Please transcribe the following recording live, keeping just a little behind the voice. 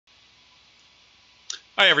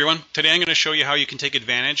Hi everyone. Today I'm going to show you how you can take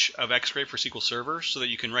advantage of Xscrape for SQL Server so that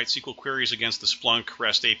you can write SQL queries against the Splunk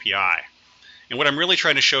REST API. And what I'm really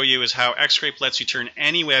trying to show you is how Xscrape lets you turn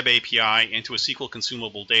any web API into a SQL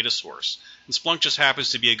consumable data source. And Splunk just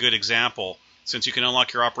happens to be a good example since you can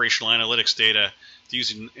unlock your operational analytics data to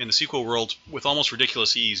use in the SQL world with almost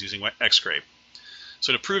ridiculous ease using Xscrape.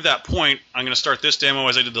 So to prove that point, I'm going to start this demo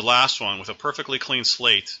as I did the last one with a perfectly clean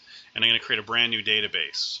slate, and I'm going to create a brand new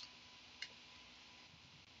database.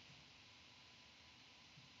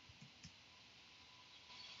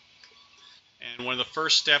 And one of the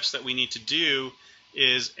first steps that we need to do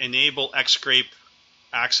is enable Xscrape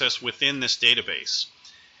access within this database.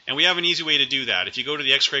 And we have an easy way to do that. If you go to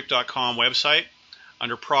the xscrape.com website,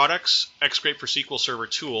 under Products, Xscrape for SQL Server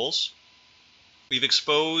Tools, we've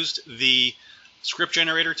exposed the script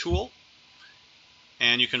generator tool,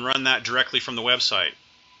 and you can run that directly from the website.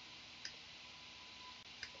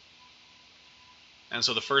 And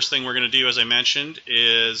so the first thing we're going to do, as I mentioned,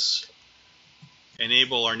 is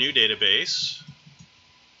enable our new database.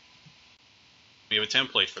 We have a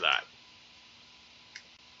template for that.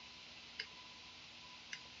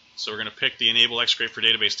 So we're going to pick the Enable Xscrape for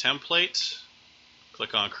Database template,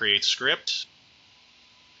 click on Create Script,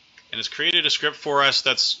 and it's created a script for us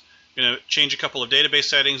that's going to change a couple of database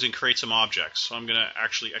settings and create some objects. So I'm going to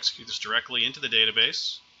actually execute this directly into the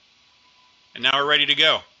database, and now we're ready to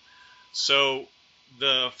go. So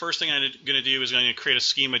the first thing I'm going to do is I'm going to create a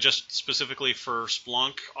schema just specifically for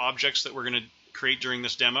Splunk objects that we're going to create during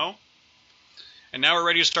this demo. And now we're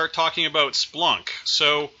ready to start talking about Splunk.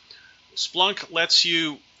 So Splunk lets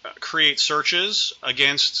you create searches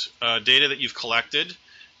against data that you've collected.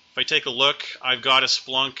 If I take a look, I've got a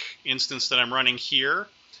Splunk instance that I'm running here,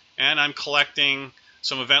 and I'm collecting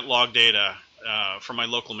some event log data from my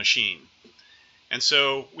local machine. And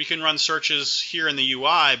so we can run searches here in the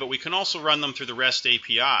UI, but we can also run them through the REST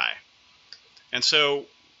API. And so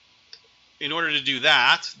in order to do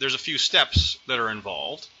that, there's a few steps that are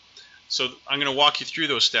involved. So I'm going to walk you through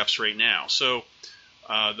those steps right now. So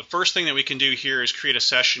the first thing that we can do here is create a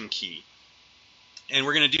session key. And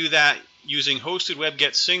we're going to do that using hosted web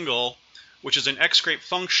get single, which is an Xscrape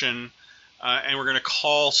function, and we're going to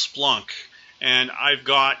call Splunk. And I've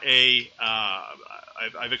got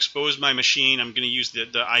I've exposed my machine. I'm going to use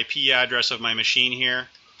the IP address of my machine here,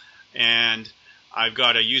 and I've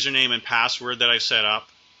got a username and password that I've set up.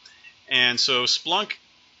 And so Splunk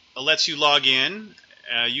lets you log in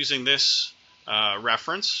using this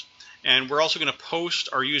reference, and we're also going to post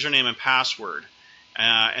our username and password.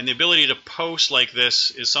 And the ability to post like this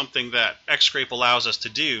is something that Xscrape allows us to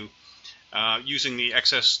do using the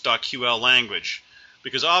XSQL language,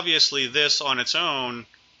 because obviously this on its own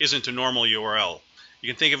isn't a normal URL.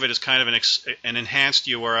 You can think of it as kind of an enhanced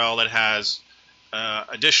URL that has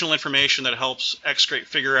additional information that helps Xscrape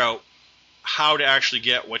figure out how to actually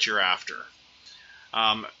get what you're after.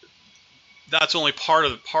 That's only part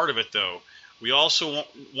of it, though. We also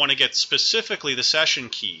want to get specifically the session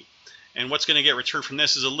key, and what's going to get returned from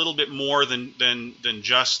this is a little bit more than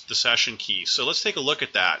just the session key. So let's take a look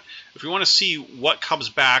at that. If we want to see what comes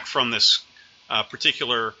back from this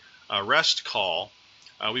particular REST call,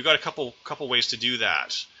 we've got a couple ways to do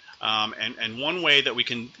that. And one way that we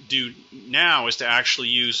can do now is to actually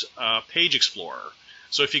use Page Explorer.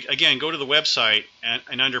 So if you, again, go to the website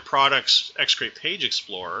and under Products, Xscrape Page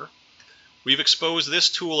Explorer, we've exposed this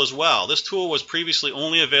tool as well. This tool was previously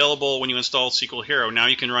only available when you installed SQL Hero. Now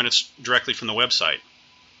you can run it directly from the website.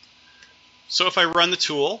 So if I run the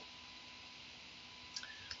tool,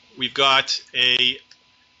 we've got an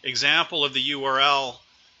example of the URL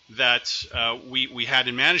that we had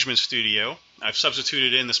in Management Studio. I've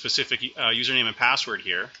substituted in the specific username and password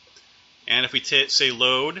here. And if we say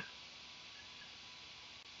load,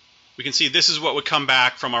 we can see this is what would come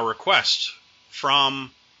back from our request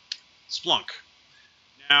from Splunk.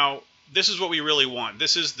 Now, this is what we really want.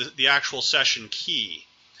 This is the actual session key.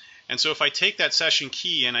 And so if I take that session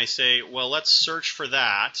key and I say, well, let's search for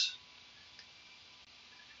that,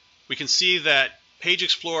 we can see that Page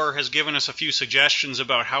Explorer has given us a few suggestions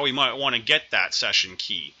about how we might want to get that session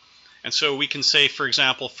key. And so we can say, for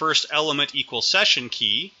example, first element equals session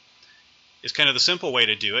key is kind of the simple way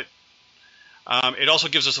to do it. It also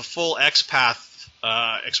gives us a full XPath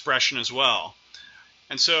expression as well.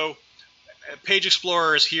 And so Page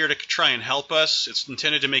Explorer is here to try and help us. It's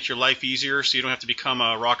intended to make your life easier so you don't have to become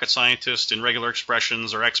a rocket scientist in regular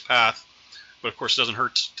expressions or XPath, but of course it doesn't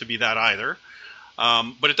hurt to be that either.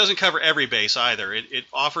 But it doesn't cover every base either. It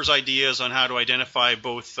offers ideas on how to identify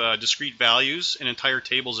both discrete values and entire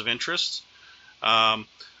tables of interest.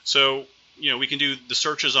 So we can do the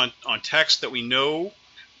searches on text that we know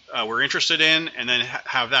we're interested in, and then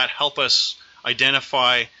have that help us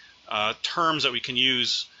identify terms that we can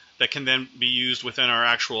use that can then be used within our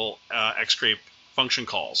actual Xscrape function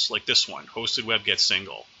calls, like this one, hosted web get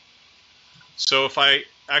single. So if I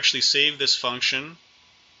actually save this function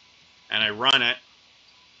and I run it,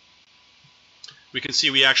 we can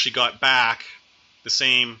see we actually got back the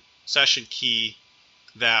same session key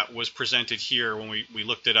that was presented here when we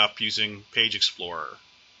looked it up using Page Explorer.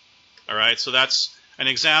 All right, so that's an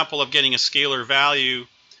example of getting a scalar value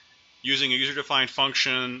using a user-defined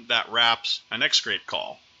function that wraps an Xscrape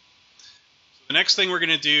call. So the next thing we're going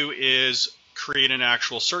to do is create an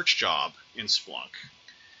actual search job in Splunk.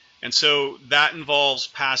 And so that involves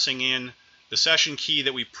passing in the session key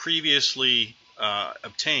that we previously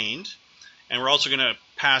obtained, and we're also going to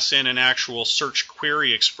pass in an actual search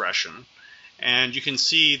query expression. And you can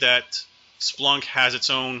see that Splunk has its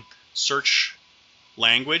own search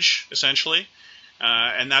language, essentially,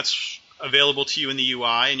 and that's available to you in the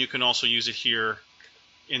UI, and you can also use it here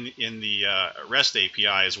in the REST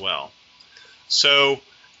API as well. So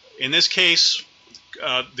in this case,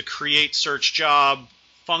 the create search job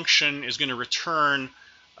function is going to return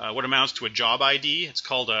what amounts to a job ID. It's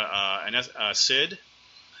called a SID.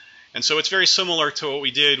 And so it's very similar to what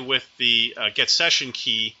we did with the get session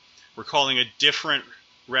key. We're calling a different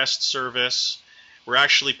REST service. We're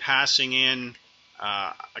actually passing in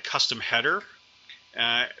a custom header,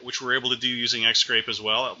 which we're able to do using Xscrape as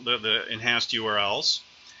well, the enhanced URLs.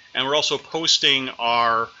 And we're also posting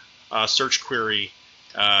our search query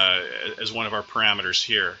as one of our parameters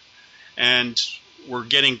here. And we're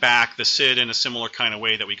getting back the SID in a similar kind of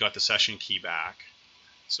way that we got the session key back.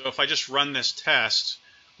 So if I just run this test,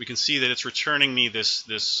 we can see that it's returning me this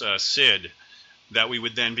SID that we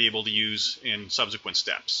would then be able to use in subsequent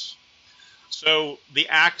steps. So the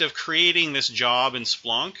act of creating this job in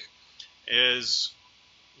Splunk is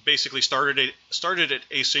basically started it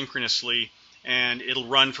asynchronously, and it'll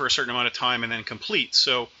run for a certain amount of time and then complete.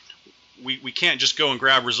 So we can't just go and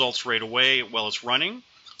grab results right away while it's running.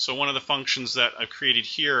 So one of the functions that I've created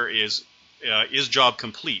here is job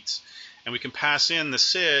complete, and we can pass in the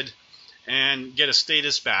SID and get a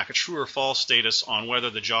status back, a true or false status on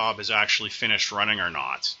whether the job is actually finished running or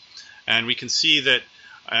not. And we can see that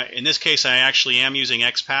in this case I actually am using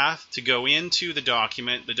XPath to go into the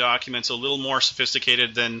document. The document's a little more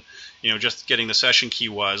sophisticated than just getting the session key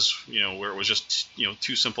was, where it was just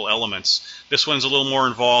two simple elements. This one's a little more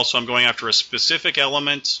involved, so I'm going after a specific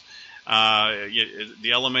element.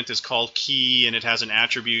 The element is called key, and it has an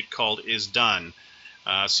attribute called isDone.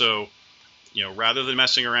 So rather than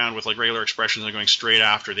messing around with like regular expressions, I'm going straight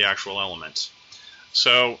after the actual element.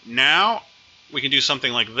 So now we can do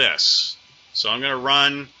something like this. So I'm going to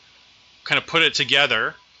run, kind of put it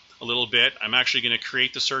together a little bit. I'm actually going to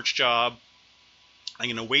create the search job. I'm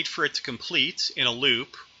going to wait for it to complete in a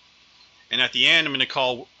loop. And at the end, I'm going to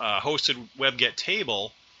call hosted web get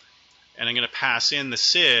table, and I'm going to pass in the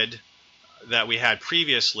SID that we had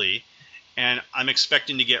previously, and I'm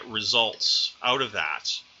expecting to get results out of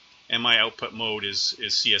that. And my output mode is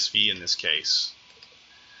CSV in this case.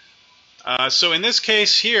 So in this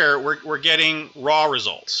case here, we're getting raw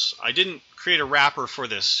results. I didn't create a wrapper for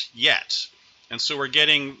this yet, and so we're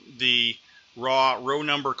getting the raw row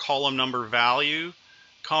number, column number, value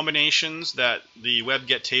combinations that the web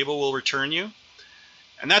get table will return you.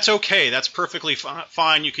 And that's okay. That's perfectly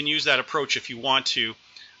fine. You can use that approach if you want to.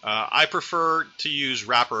 I prefer to use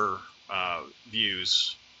wrapper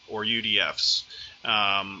views or UDFs.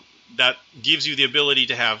 That gives you the ability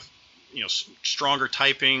to have stronger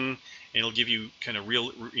typing, and it'll give you kind of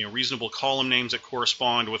reasonable column names that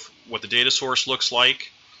correspond with what the data source looks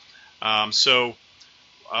like. So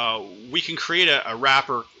we can create a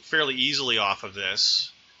wrapper fairly easily off of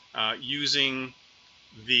this using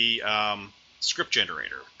the script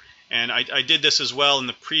generator. And I did this as well in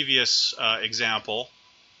the previous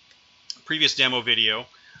previous demo video.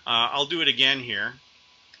 I'll do it again here,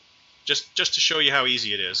 just to show you how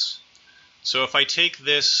easy it is. So if I take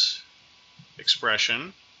this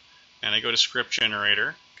expression and I go to script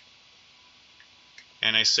generator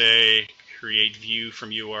and I say create view from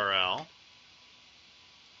URL,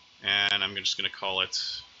 and I'm just going to call it,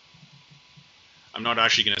 I'm not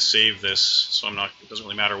actually going to save this, so it doesn't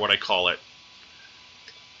really matter what I call it.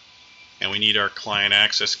 And we need our client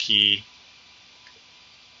access key.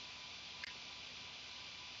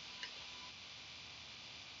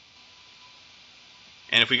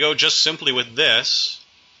 And if we go just simply with this,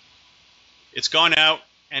 it's gone out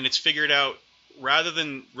and it's figured out, rather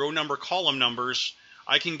than row number, column numbers,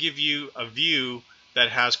 I can give you a view that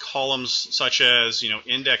has columns such as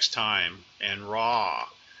index time and raw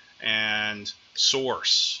and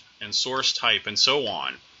source and source type and so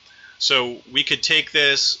on. So we could take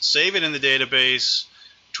this, save it in the database,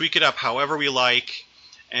 tweak it up however we like,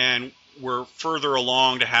 and we're further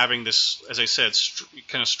along to having this, as I said,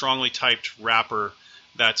 kind of strongly typed wrapper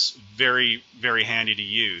that's very, very handy to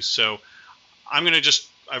use. So I'm going to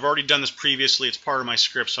I've already done this previously, it's part of my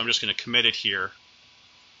script, so I'm just going to commit it here.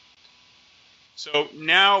 So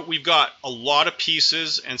now we've got a lot of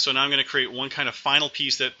pieces, and so now I'm going to create one kind of final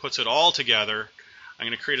piece that puts it all together. I'm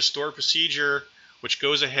going to create a stored procedure which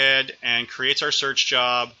goes ahead and creates our search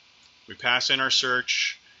job. We pass in our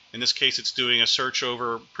search. In this case, it's doing a search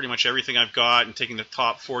over pretty much everything I've got and taking the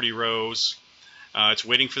top 40 rows. It's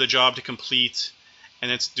waiting for the job to complete,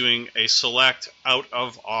 and it's doing a select out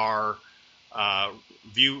of our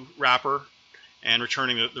view wrapper and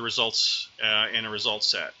returning the results in a result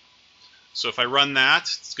set. So if I run that,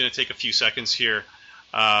 it's going to take a few seconds here.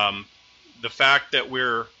 The fact that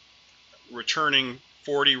we're returning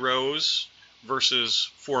 40 rows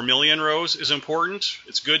versus 4 million rows is important.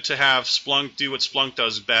 It's good to have Splunk do what Splunk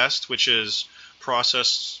does best, which is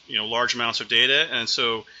process large amounts of data. And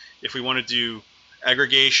so if we want to do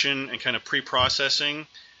aggregation and kind of pre-processing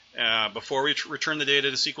before we return the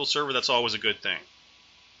data to SQL Server, that's always a good thing.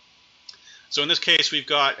 So in this case, we've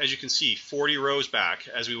got, as you can see, 40 rows back,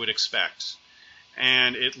 as we would expect.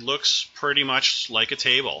 And it looks pretty much like a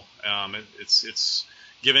table. It's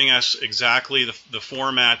giving us exactly the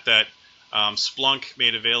format that Splunk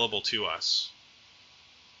made available to us.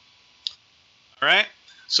 All right.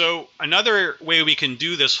 So another way we can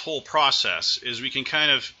do this whole process is we can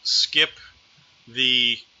kind of skip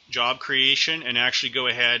the job creation and actually go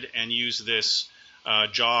ahead and use this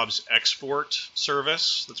jobs export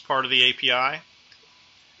service that's part of the API.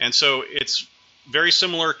 And so it's very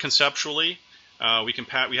similar conceptually. We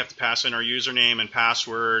have to pass in our username and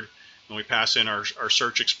password, and we pass in our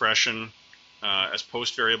search expression as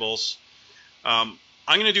post variables. I'm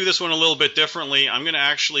going to do this one a little bit differently. I'm going to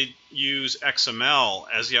actually use XML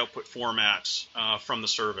as the output format from the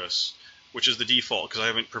service, which is the default because I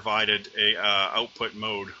haven't provided a output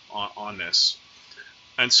mode on this.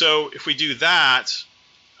 And so if we do that,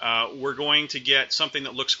 we're going to get something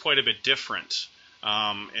that looks quite a bit different.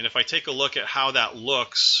 And if I take a look at how that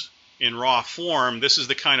looks in raw form, this is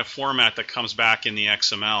the kind of format that comes back in the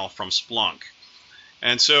XML from Splunk.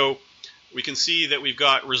 And so we can see that we've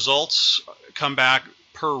got results come back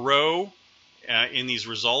per row in these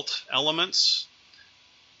result elements.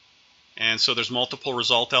 And so there's multiple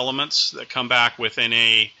result elements that come back within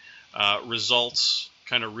a results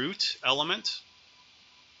kind of root element.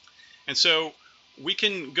 And so we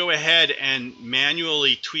can go ahead and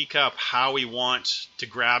manually tweak up how we want to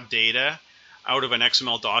grab data out of an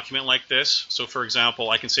XML document like this. So for example,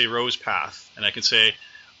 I can say rows path, and I can say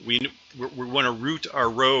we want to route our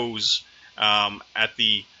rows at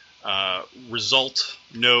the result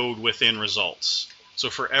node within results. So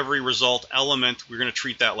for every result element, we're going to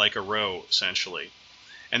treat that like a row, essentially.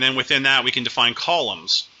 And then within that, we can define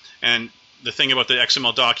columns. And the thing about the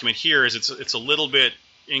XML document here is it's a little bit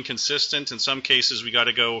inconsistent. In some cases, we got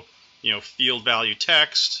to go, field value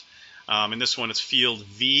text. In this one, it's field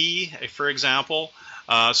V, for example.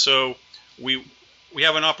 So we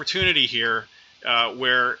have an opportunity here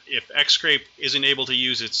where if Xscape isn't able to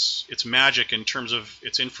use its magic in terms of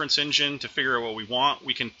its inference engine to figure out what we want,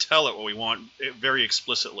 we can tell it what we want very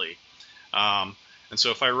explicitly. And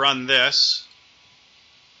so if I run this,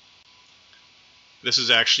 this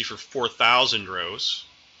is actually for 4,000 rows.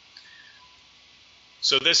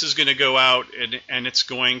 So this is going to go out and it's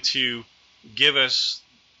going to give us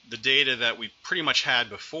the data that we pretty much had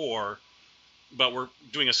before, but we're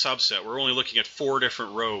doing a subset. We're only looking at 4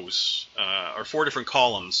 different rows, or 4 different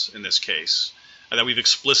columns in this case, that we've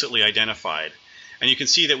explicitly identified. And you can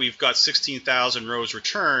see that we've got 16,000 rows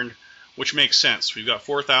returned, which makes sense. We've got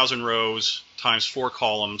 4,000 rows times 4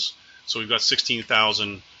 columns, so we've got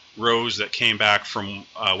 16,000 rows that came back from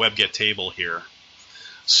WebGet table here.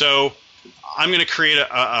 So I'm going to create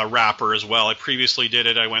a wrapper as well. I previously did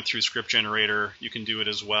it. I went through script generator. You can do it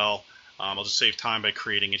as well. I'll just save time by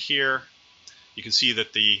creating it here. You can see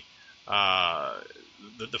that the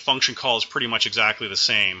function call is pretty much exactly the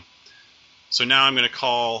same. So now I'm going to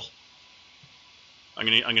call. I'm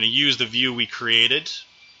going to use the view we created,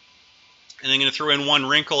 and I'm going to throw in one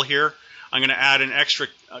wrinkle here. I'm going to add an extra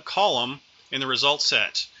column in the result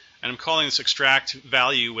set, and I'm calling this extract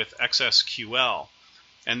value with XSQL.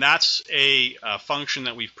 And that's a function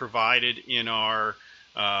that we've provided in our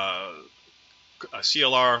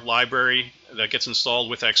CLR library that gets installed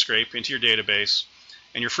with Xscape into your database.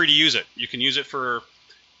 And you're free to use it. You can use it for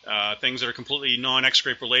things that are completely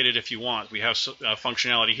non-Xscrape related if you want. We have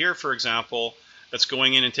functionality here, for example, that's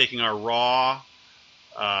going in and taking our raw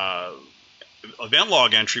event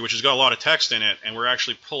log entry, which has got a lot of text in it, and we're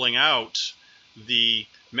actually pulling out the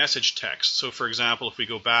message text. So for example, if we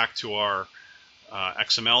go back to our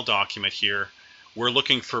XML document here, we're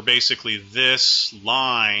looking for basically this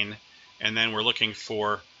line, and then we're looking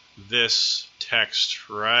for this text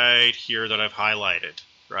right here that I've highlighted,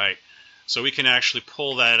 right? So we can actually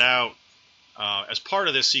pull that out as part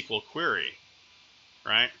of this SQL query,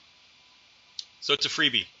 right? So it's a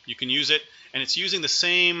freebie. You can use it, and it's using the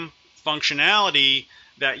same functionality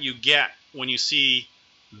that you get when you see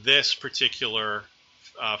this particular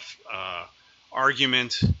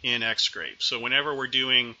argument in Xscrape. So whenever we're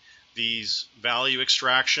doing these value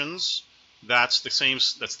extractions, that's the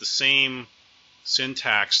same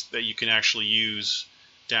syntax that you can actually use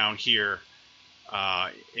down here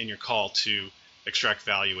in your call to extract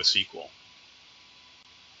value with SQL.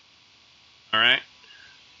 All right.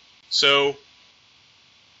 So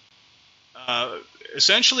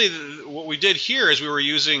essentially, what we did here is we were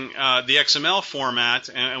using the XML format,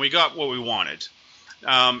 and we got what we wanted.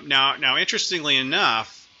 Now, interestingly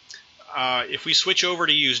enough, if we switch over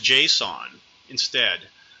to use JSON instead,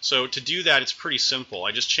 so to do that, it's pretty simple.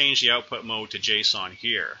 I just changed the output mode to JSON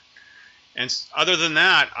here. And other than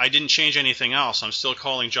that, I didn't change anything else. I'm still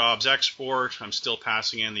calling jobs export. I'm still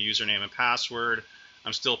passing in the username and password.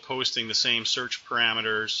 I'm still posting the same search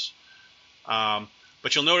parameters.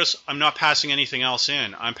 But you'll notice I'm not passing anything else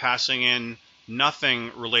in. I'm passing in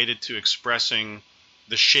nothing related to expressing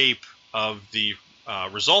the shape of the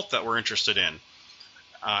result that we're interested in.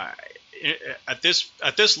 At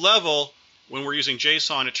this level, when we're using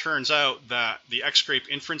JSON, it turns out that the Xscrape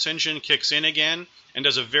inference engine kicks in again and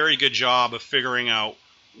does a very good job of figuring out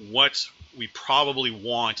what we probably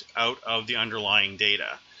want out of the underlying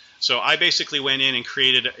data. So I basically went in and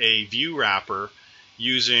created a view wrapper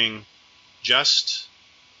using just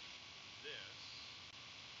this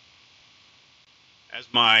as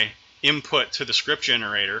my input to the script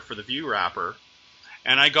generator for the view wrapper,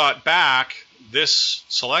 and I got back this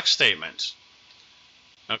select statement.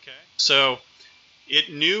 Okay, so it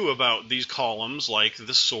knew about these columns like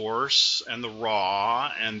the source and the raw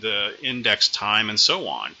and the index time and so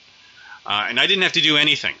on. And I didn't have to do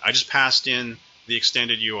anything. I just passed in the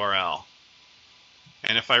extended URL.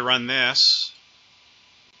 And if I run this,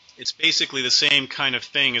 it's basically the same kind of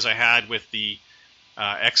thing as I had with the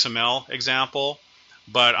XML example,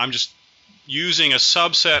 but I'm just using a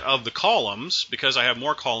subset of the columns because I have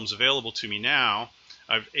more columns available to me now.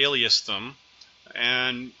 I've aliased them.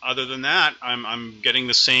 And other than that, I'm getting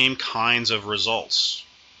the same kinds of results,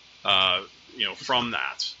 from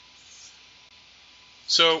that.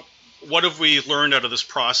 So, what have we learned out of this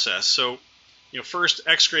process? So, first,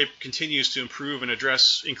 Xscrape continues to improve and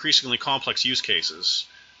address increasingly complex use cases.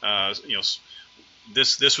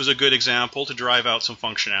 This was a good example to drive out some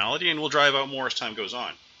functionality, and we'll drive out more as time goes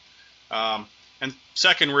on. And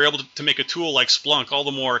second, we're able to make a tool like Splunk all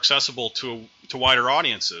the more accessible to wider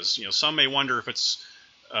audiences. Some may wonder if it's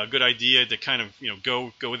a good idea to kind of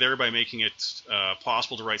go there by making it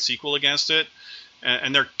possible to write SQL against it.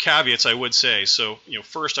 And there are caveats, I would say. So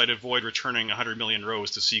first, I'd avoid returning 100 million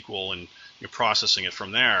rows to SQL and processing it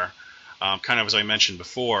from there, kind of as I mentioned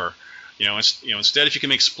before. Instead, if you can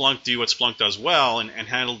make Splunk do what Splunk does well and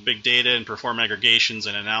handle big data and perform aggregations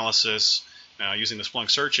and analysis using the Splunk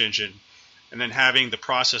search engine, and then having the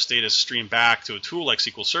process data stream back to a tool like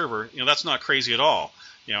SQL Server, that's not crazy at all.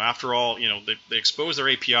 After all, they expose their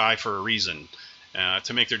API for a reason,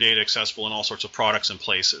 to make their data accessible in all sorts of products and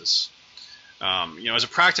places. As a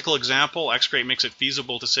practical example, Xscrape makes it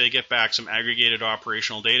feasible to say get back some aggregated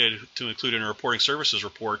operational data to include in a reporting services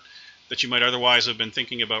report that you might otherwise have been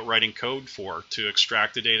thinking about writing code for to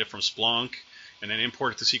extract the data from Splunk and then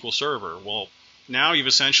import it to SQL Server. Well, now you've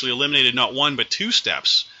essentially eliminated not one but two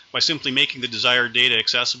steps by simply making the desired data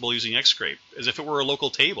accessible using Xscrape, as if it were a local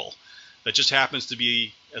table that just happens to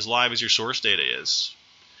be as live as your source data is.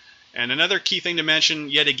 And another key thing to mention,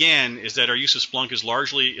 yet again, is that our use of Splunk is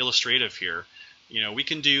largely illustrative here. We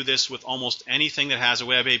can do this with almost anything that has a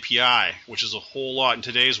web API, which is a whole lot in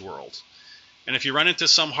today's world. And if you run into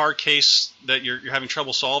some hard case that you're having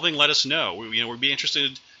trouble solving, let us know. We'd be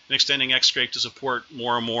interested in extending Xscrape to support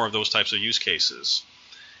more and more of those types of use cases.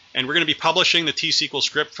 And we're going to be publishing the T-SQL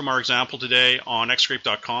script from our example today on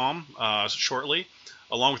xscrape.com shortly,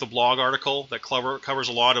 along with a blog article that covers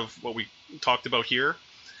a lot of what we talked about here.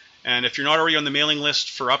 And if you're not already on the mailing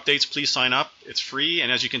list for updates, please sign up. It's free,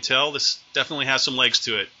 and as you can tell, this definitely has some legs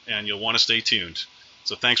to it, and you'll want to stay tuned.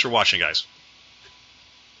 So thanks for watching, guys.